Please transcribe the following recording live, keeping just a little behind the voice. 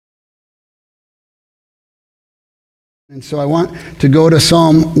And so I want to go to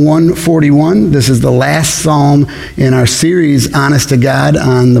Psalm 141. This is the last psalm in our series, Honest to God,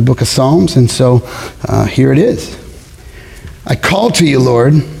 on the book of Psalms. And so here it is. I call to you,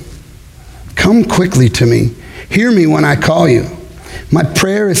 Lord. Come quickly to me. Hear me when I call you. My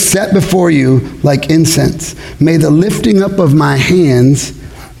prayer is set before you like incense. May the lifting up of my hands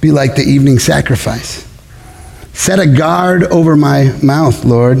be like the evening sacrifice. Set a guard over my mouth,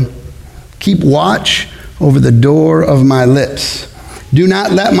 Lord. Keep watch over the door of my lips. Do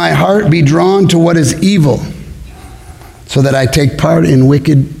not let my heart be drawn to what is evil, so that I take part in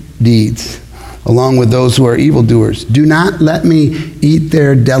wicked deeds, along with those who are evildoers. Do not let me eat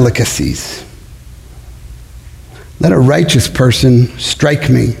their delicacies. Let a righteous person strike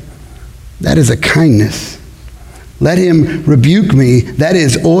me. That is a kindness. Let him rebuke me. That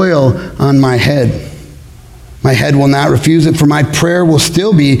is oil on my head. My head will not refuse it, for my prayer will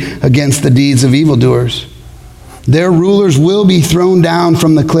still be against the deeds of evildoers. Their rulers will be thrown down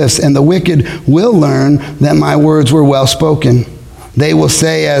from the cliffs, and the wicked will learn that my words were well spoken. They will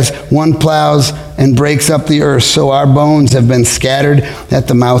say, as one plows and breaks up the earth, so our bones have been scattered at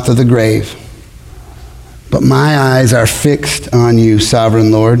the mouth of the grave. But my eyes are fixed on you,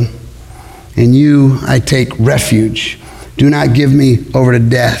 sovereign Lord. In you I take refuge. Do not give me over to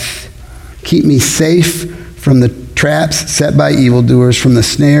death. Keep me safe from the traps set by evildoers, from the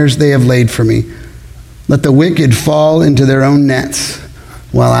snares they have laid for me. Let the wicked fall into their own nets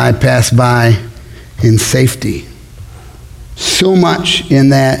while I pass by in safety. So much in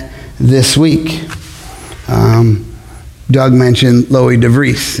that this week. Doug mentioned Loie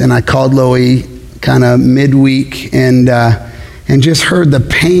DeVries, and I called Loie kind of midweek and just heard the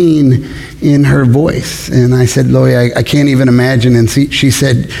pain in her voice. And I said, Loie, I can't even imagine. And she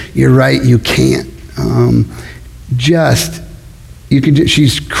said, you're right, you can't.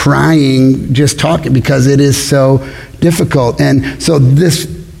 She's crying just talking because it is so difficult. And so this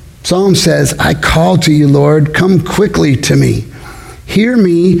psalm says, I call to you, Lord, come quickly to me. Hear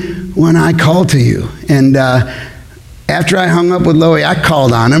me when I call to you. And after I hung up with Loie, I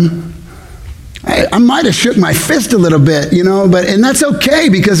called on him. I might have shook my fist a little bit, and that's okay,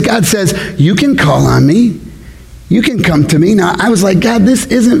 because God says, you can call on me. You can come to me. Now, I was like, God, this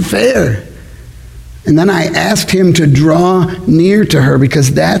isn't fair. And then I asked him to draw near to her,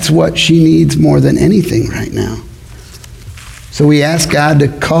 because that's what she needs more than anything right now. So we ask God to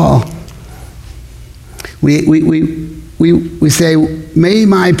call. We say, may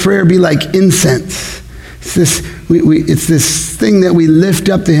my prayer be like incense. It's this thing that we lift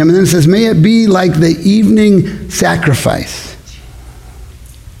up to him. And then it says, may it be like the evening sacrifice.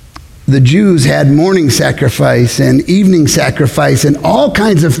 The Jews had morning sacrifice and evening sacrifice and all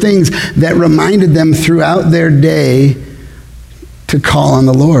kinds of things that reminded them throughout their day to call on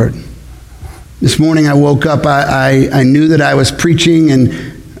the Lord. This morning I woke up, I knew that I was preaching,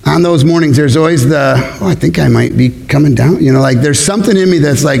 and on those mornings there's always I think I might be coming down. There's something in me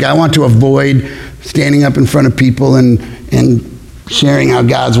that's like, I want to avoid standing up in front of people and sharing how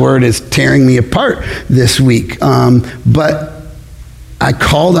God's word is tearing me apart this week. But I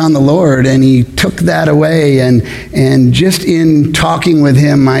called on the Lord, and he took that away, and just in talking with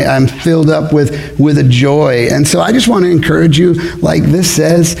him, I'm filled up with a joy. And so I just want to encourage you, like this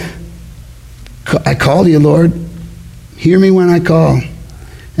says, I call you, Lord. Hear me when I call.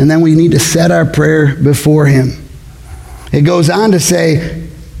 And then we need to set our prayer before him. It goes on to say,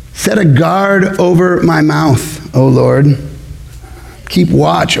 set a guard over my mouth, O Lord. Keep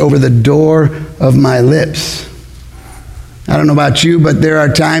watch over the door of my lips. I don't know about you, but there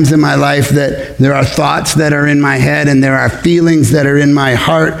are times in my life that there are thoughts that are in my head, and there are feelings that are in my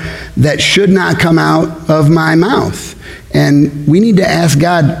heart that should not come out of my mouth. And we need to ask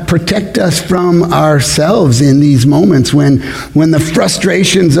God, protect us from ourselves in these moments when the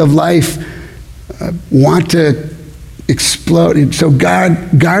frustrations of life want to explode. So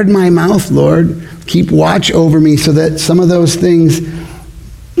guard my mouth, Lord. Keep watch over me so that some of those things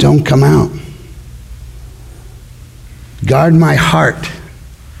don't come out. Guard my heart.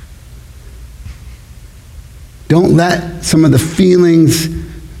 Don't let some of the feelings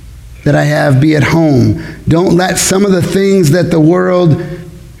that I have be at home. Don't let some of the things that the world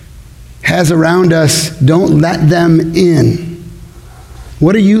has around us, don't let them in.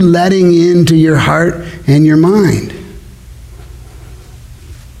 What are you letting into your heart and your mind?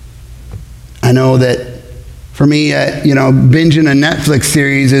 I know that for me, binging a Netflix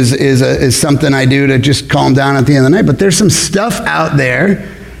series is something I do to just calm down at the end of the night. But there's some stuff out there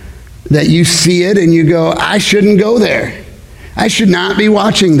that you see it and you go, I shouldn't go there. I should not be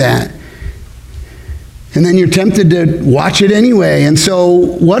watching that. And then you're tempted to watch it anyway. And so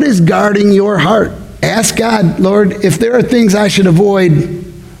what is guarding your heart? ask God, Lord, if there are things I should avoid,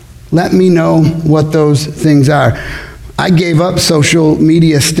 let me know what those things are. I gave up social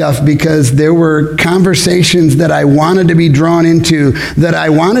media stuff because there were conversations that I wanted to be drawn into, that I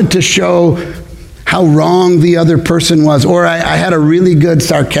wanted to show how wrong the other person was. Or I had a really good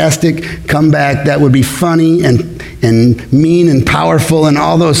sarcastic comeback that would be funny and mean and powerful and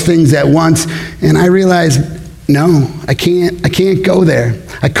all those things at once. And I realized, no, I can't go there.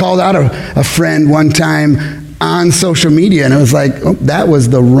 I called out a friend one time on social media, and I was like, oh, that was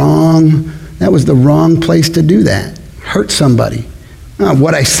the wrong place to do that. Hurt somebody.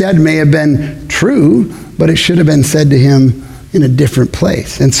 What I said may have been true, but it should have been said to him in a different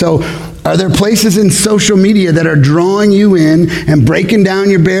place. And so, are there places in social media that are drawing you in and breaking down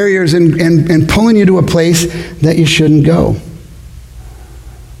your barriers and pulling you to a place that you shouldn't go?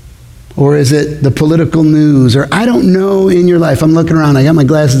 Or is it the political news? Or I don't know in your life. I'm looking around. I got my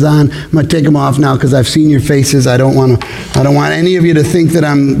glasses on. I'm going to take them off now because I've seen your faces. I don't want any of you to think that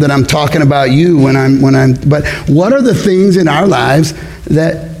I'm talking about you when I'm. But what are the things in our lives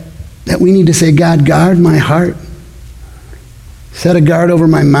that we need to say, God, guard my heart. Set a guard over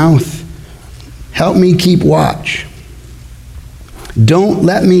my mouth. Help me keep watch. Don't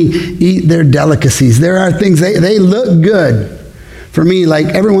let me eat their delicacies. There are things, they look good. For me, like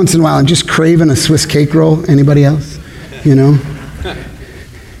every once in a while, I'm just craving a Swiss cake roll. Anybody else? You know?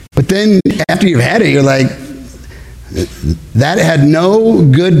 But then after you've had it, you're like, that had no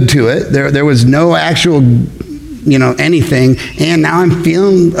good to it. There was no actual, anything. And now I feel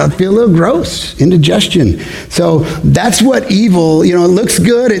a little gross, indigestion. So that's what evil, it looks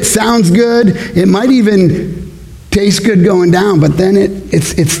good, it sounds good, it might even taste good going down, but then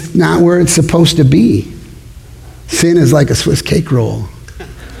it's not where it's supposed to be. Sin is like a Swiss cake roll.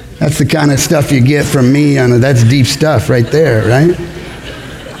 That's the kind of stuff you get from me. That's deep stuff right there, right?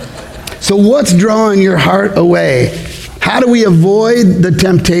 So what's drawing your heart away? How do we avoid the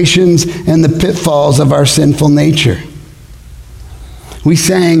temptations and the pitfalls of our sinful nature? We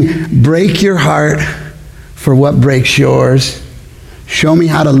sang, break your heart for what breaks yours. Show me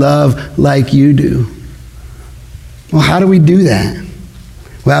how to love like you do. Well, how do we do that?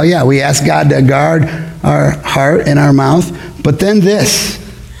 Well, yeah, we ask God to guard our heart and our mouth. But then this,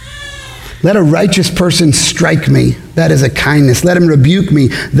 let a righteous person strike me. That is a kindness. Let him rebuke me.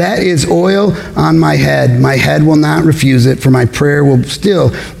 That is oil on my head. My head will not refuse it, for my prayer will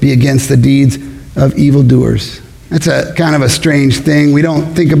still be against the deeds of evildoers. That's a kind of a strange thing. We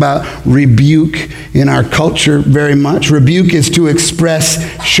don't think about rebuke in our culture very much. Rebuke is to express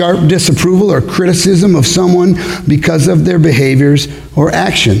sharp disapproval or criticism of someone because of their behaviors or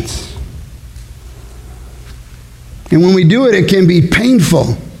actions. And when we do it, it can be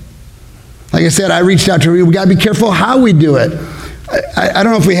painful. Like I said, I reached out to you. We got to be careful how we do it. I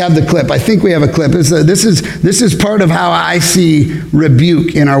don't know if we have the clip. I think we have a clip. This is part of how I see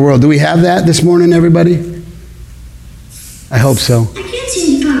rebuke in our world. Do we have that this morning, everybody? I hope so. I can't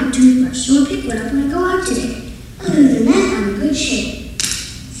seem to find a toothbrush, so I'll pick one up when I go out today. Other than that, I'm in good shape.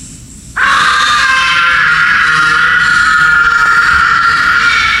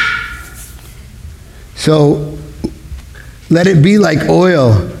 So, let it be like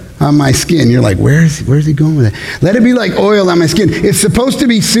oil on my skin. You're like, where's he going with it? Let it be like oil on my skin. It's supposed to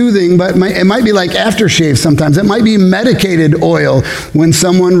be soothing, but it might be like aftershave sometimes. It might be medicated oil when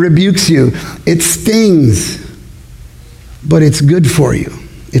someone rebukes you. It stings, but it's good for you.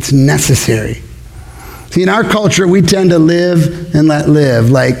 It's necessary. See, in our culture, we tend to live and let live.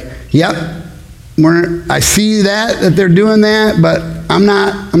 Like, yep, I see that they're doing that, but I'm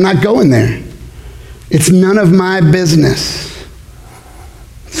not going there. It's none of my business.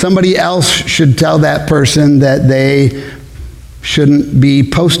 Somebody else should tell that person that they shouldn't be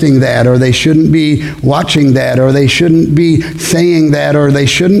posting that, or they shouldn't be watching that, or they shouldn't be saying that, or they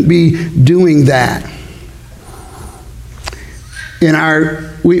shouldn't be doing that.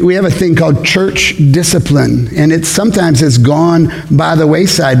 We have a thing called church discipline, and it sometimes has gone by the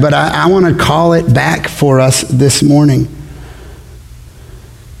wayside, but I want to call it back for us this morning.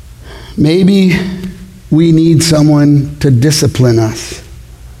 Maybe we need someone to discipline us.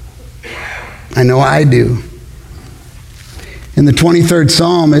 I know I do. In the 23rd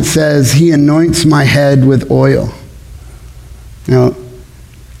Psalm, it says, He anoints my head with oil. Now,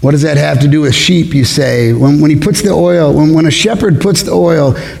 what does that have to do with sheep, you say? When he puts the oil, when a shepherd puts the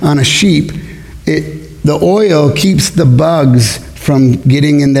oil on a sheep, the oil keeps the bugs from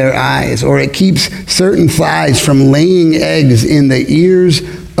getting in their eyes, or it keeps certain flies from laying eggs in the ears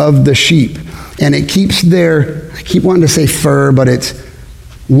of the sheep. And it keeps their, I keep wanting to say fur, but it's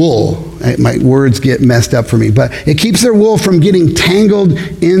wool. My words get messed up for me. But it keeps their wool from getting tangled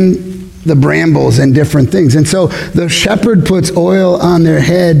in the brambles and different things. And so the shepherd puts oil on their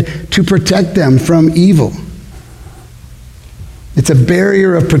head to protect them from evil. It's a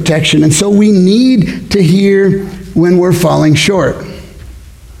barrier of protection. And so we need to hear when we're falling short.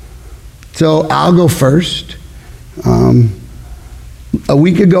 So I'll go first. A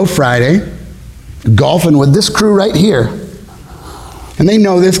week ago Friday, golfing with this crew right here. And they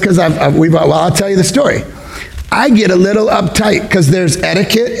know this because I'll tell you the story. I get a little uptight because there's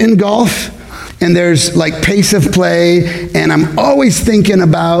etiquette in golf and there's like pace of play, and I'm always thinking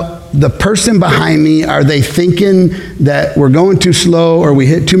about the person behind me. Are they thinking that we're going too slow or we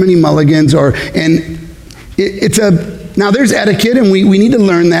hit too many mulligans? Now there's etiquette, and we need to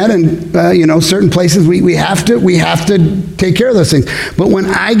learn that, and certain places we have to take care of those things. But when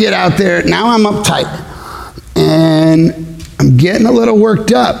I get out there, now I'm uptight and I'm getting a little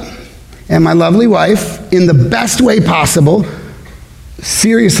worked up. And my lovely wife, in the best way possible,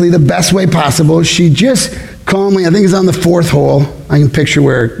 seriously the best way possible, she just calmly, I think it's on the fourth hole, I can picture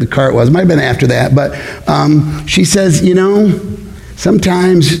where the cart was, might have been after that, but she says,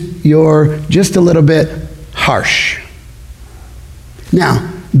 sometimes you're just a little bit harsh.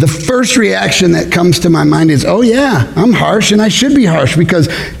 Now, the first reaction that comes to my mind is, oh yeah, I'm harsh and I should be harsh because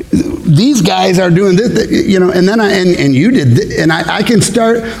these guys are doing this, and then and you did this, and I can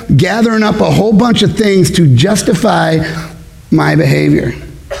start gathering up a whole bunch of things to justify my behavior.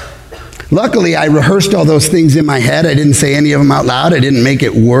 Luckily, I rehearsed all those things in my head. I didn't say any of them out loud. I didn't make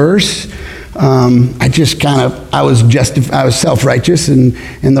it worse. I was self-righteous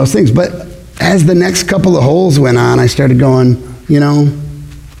and those things. But as the next couple of holes went on, I started going,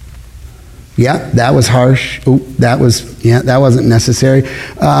 yeah, that was harsh. Oh, that wasn't necessary.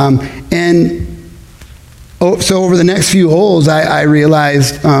 So over the next few holes, I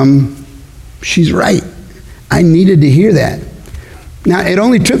realized she's right. I needed to hear that. Now, it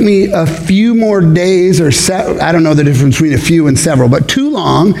only took me a few more days I don't know the difference between a few and several, but too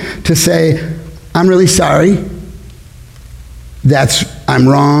long to say, I'm really sorry. I'm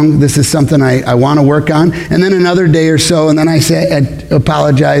wrong. This is something I want to work on. And then another day or so, and then I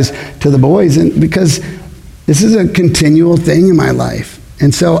apologize to the boys, and because this is a continual thing in my life.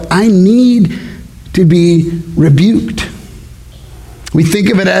 And so I need to be rebuked. We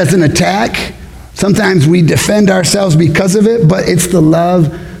think of it as an attack. Sometimes we defend ourselves because of it, but it's the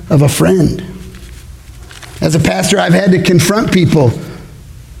love of a friend. As a pastor, I've had to confront people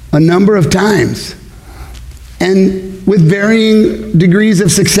a number of times, and with varying degrees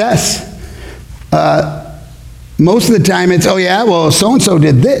of success. Most of the time it's, oh yeah, well, so-and-so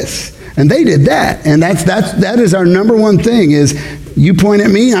did this, and they did that. And that is our number one thing is, you point at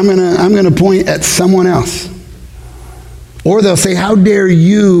me, I'm gonna point at someone else. Or they'll say, how dare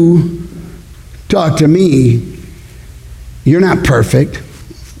you talk to me? You're not perfect.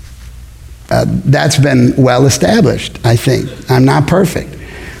 That's been well established, I think. I'm not perfect.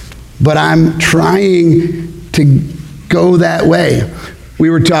 But I'm trying to go that way.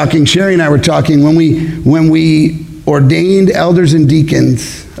 Sherry and I were talking when we ordained elders and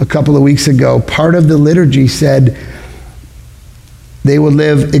deacons a couple of weeks ago. Part of the liturgy said they would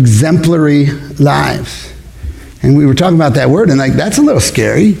live exemplary lives. And we were talking about that word, and that's a little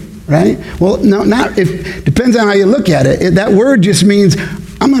scary, right? Well, no, depends on how you look at it. That word just means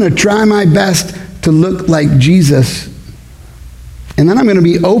I'm going to try my best to look like Jesus. And then I'm going to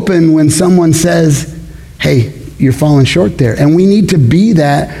be open when someone says, hey, you're falling short there. And we need to be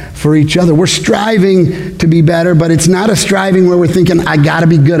that for each other. We're striving to be better, but it's not a striving where we're thinking, I got to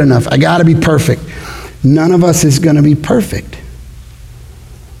be good enough. I got to be perfect. None of us is going to be perfect.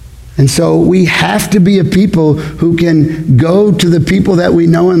 And so we have to be a people who can go to the people that we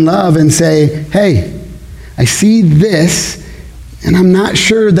know and love and say, hey, I see this, and I'm not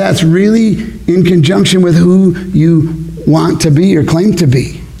sure that's really in conjunction with who you want to be or claim to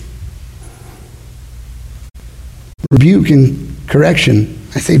be. Rebuke and correction.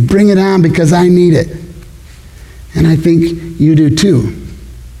 I say, bring it on because I need it. And I think you do too.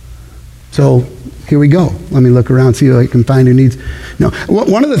 So here we go. Let me look around, see who I can find who needs. No.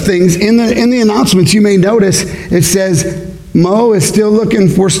 One of the things in the announcements you may notice, it says Mo is still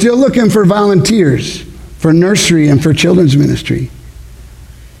looking. We're still looking for volunteers for nursery and for children's ministry.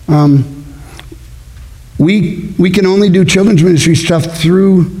 We can only do children's ministry stuff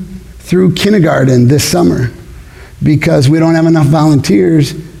through kindergarten this summer because we don't have enough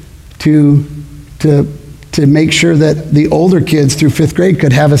volunteers to make sure that the older kids through 5th grade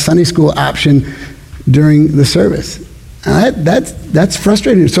could have a Sunday school option during the service. That's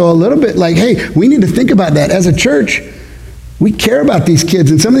frustrating. So a little bit like, hey, we need to think about that. As a church, We care about these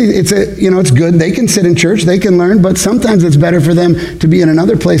kids, and some of these, it's good. They can sit in church, they can learn, but sometimes it's better for them to be in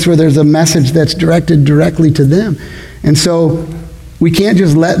another place where there's a message that's directed directly to them. And so we can't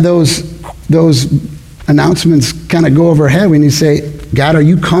just let those announcements kind of go over our head. We need to say, God, are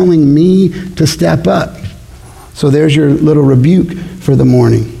you calling me to step up? So there's your little rebuke for the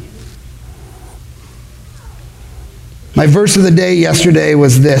morning. My verse of the day yesterday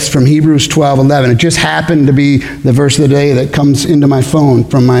was this from Hebrews 12:11. It just happened to be the verse of the day that comes into my phone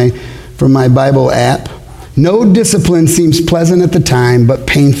from my Bible app. No discipline seems pleasant at the time, but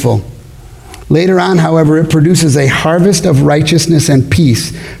painful. Later on, however, it produces a harvest of righteousness and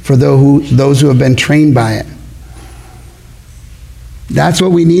peace for those who have been trained by it. That's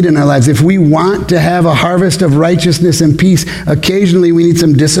what we need in our lives. If we want to have a harvest of righteousness and peace, occasionally we need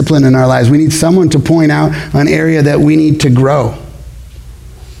some discipline in our lives. We need someone to point out an area that we need to grow.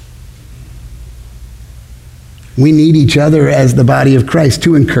 We need each other as the body of Christ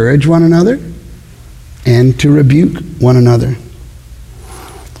to encourage one another and to rebuke one another.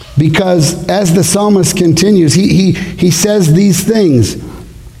 Because as the psalmist continues, he says these things.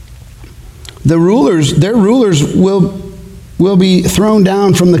 Their rulers will be thrown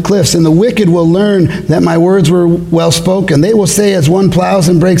down from the cliffs, and the wicked will learn that my words were well spoken. They will say, as one plows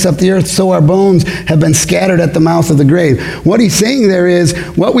and breaks up the earth, so our bones have been scattered at the mouth of the grave. What he's saying there is,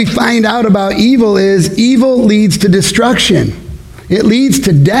 what we find out about evil is, evil leads to destruction. It leads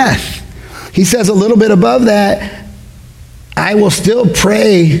to death. He says a little bit above that, I will still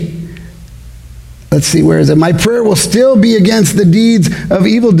pray. Let's see, where is it? My prayer will still be against the deeds of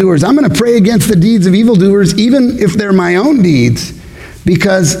evildoers. I'm going to pray against the deeds of evildoers, even if they're my own deeds,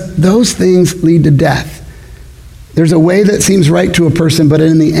 because those things lead to death. There's a way that seems right to a person, but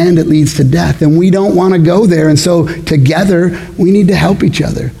in the end it leads to death, and we don't want to go there. And so together, we need to help each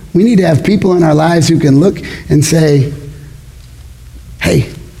other. We need to have people in our lives who can look and say,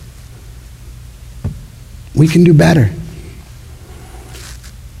 hey, we can do better.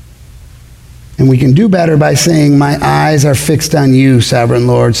 And we can do better by saying, my eyes are fixed on you, sovereign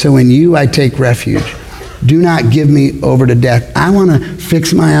Lord, so in you I take refuge. Do not give me over to death. I want to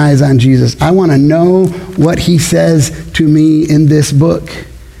fix my eyes on Jesus. I want to know what he says to me in this book.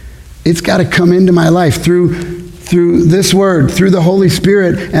 It's got to come into my life through this word, through the Holy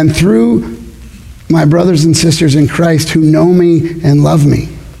Spirit, and through my brothers and sisters in Christ who know me and love me.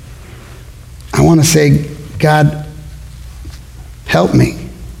 I want to say, God, help me.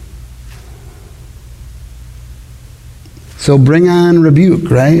 So bring on rebuke,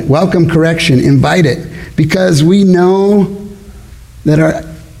 right? Welcome correction, invite it, because we know that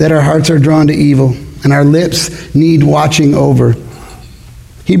our hearts are drawn to evil and our lips need watching over.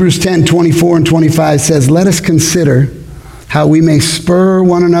 Hebrews 10:24 and 25 says, let us consider how we may spur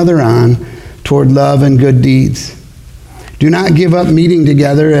one another on toward love and good deeds. Do not give up meeting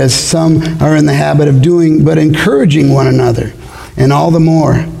together as some are in the habit of doing, but encouraging one another, and all the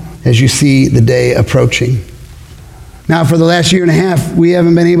more as you see the day approaching. Now, for the last year and a half, we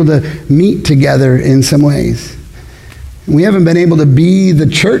haven't been able to meet together in some ways. We haven't been able to be the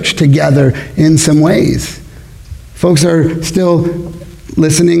church together in some ways. Folks are still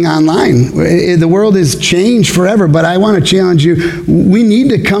listening online. The world has changed forever, but I want to challenge you. We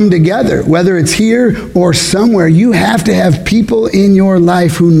need to come together, whether it's here or somewhere. You have to have people in your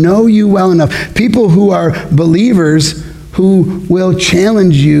life who know you well enough, people who are believers who will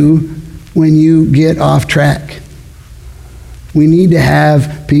challenge you when you get off track. We need to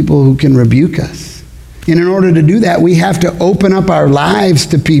have people who can rebuke us. And in order to do that, we have to open up our lives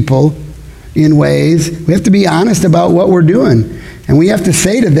to people in ways. We have to be honest about what we're doing. And we have to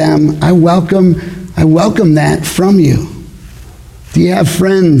say to them, I welcome that from you. Do you have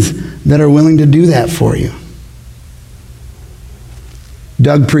friends that are willing to do that for you?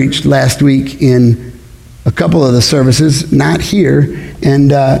 Doug preached last week in a couple of the services, not here,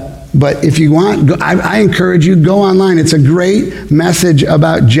 but if you want, I encourage you, go online. It's a great message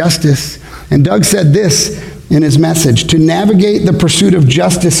about justice. And Doug said this in his message: to navigate the pursuit of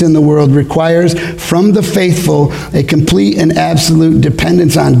justice in the world requires from the faithful a complete and absolute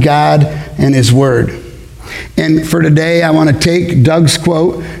dependence on God and his word. And for today, I want to take Doug's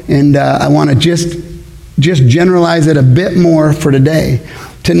quote and I want to just generalize it a bit more for today.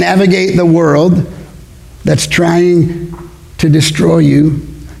 To navigate the world that's trying to destroy you,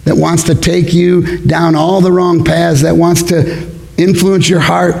 that wants to take you down all the wrong paths, that wants to influence your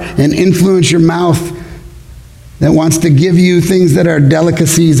heart and influence your mouth, that wants to give you things that are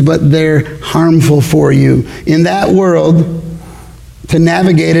delicacies, but they're harmful for you. In that world, to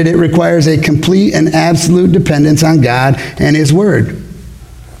navigate it, it requires a complete and absolute dependence on God and his word.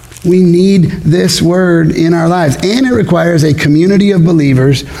 We need this word in our lives. And it requires a community of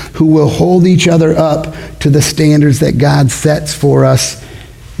believers who will hold each other up to the standards that God sets for us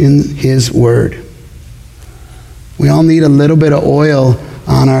in his word. We all need a little bit of oil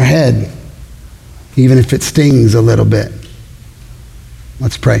on our head, even if it stings a little bit.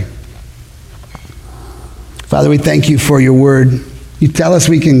 Let's pray. Father, we thank you for your word. You tell us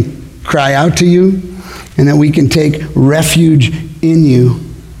we can cry out to you and that we can take refuge in you.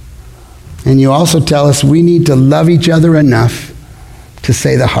 And you also tell us we need to love each other enough to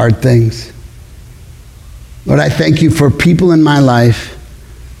say the hard things. Lord, I thank you for people in my life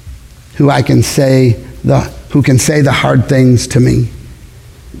who can say the hard things to me.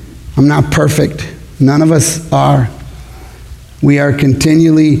 I'm not perfect. None of us are. We are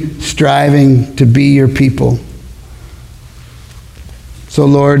continually striving to be your people. So,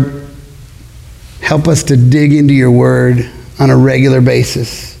 Lord, help us to dig into your word on a regular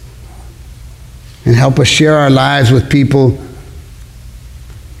basis. And help us share our lives with people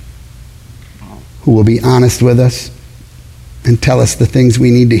who will be honest with us and tell us the things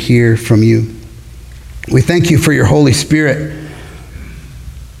we need to hear from you. We thank you for your Holy Spirit,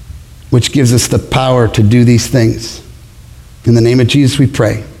 which gives us the power to do these things. In the name of Jesus we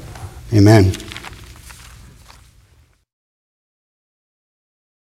pray. Amen.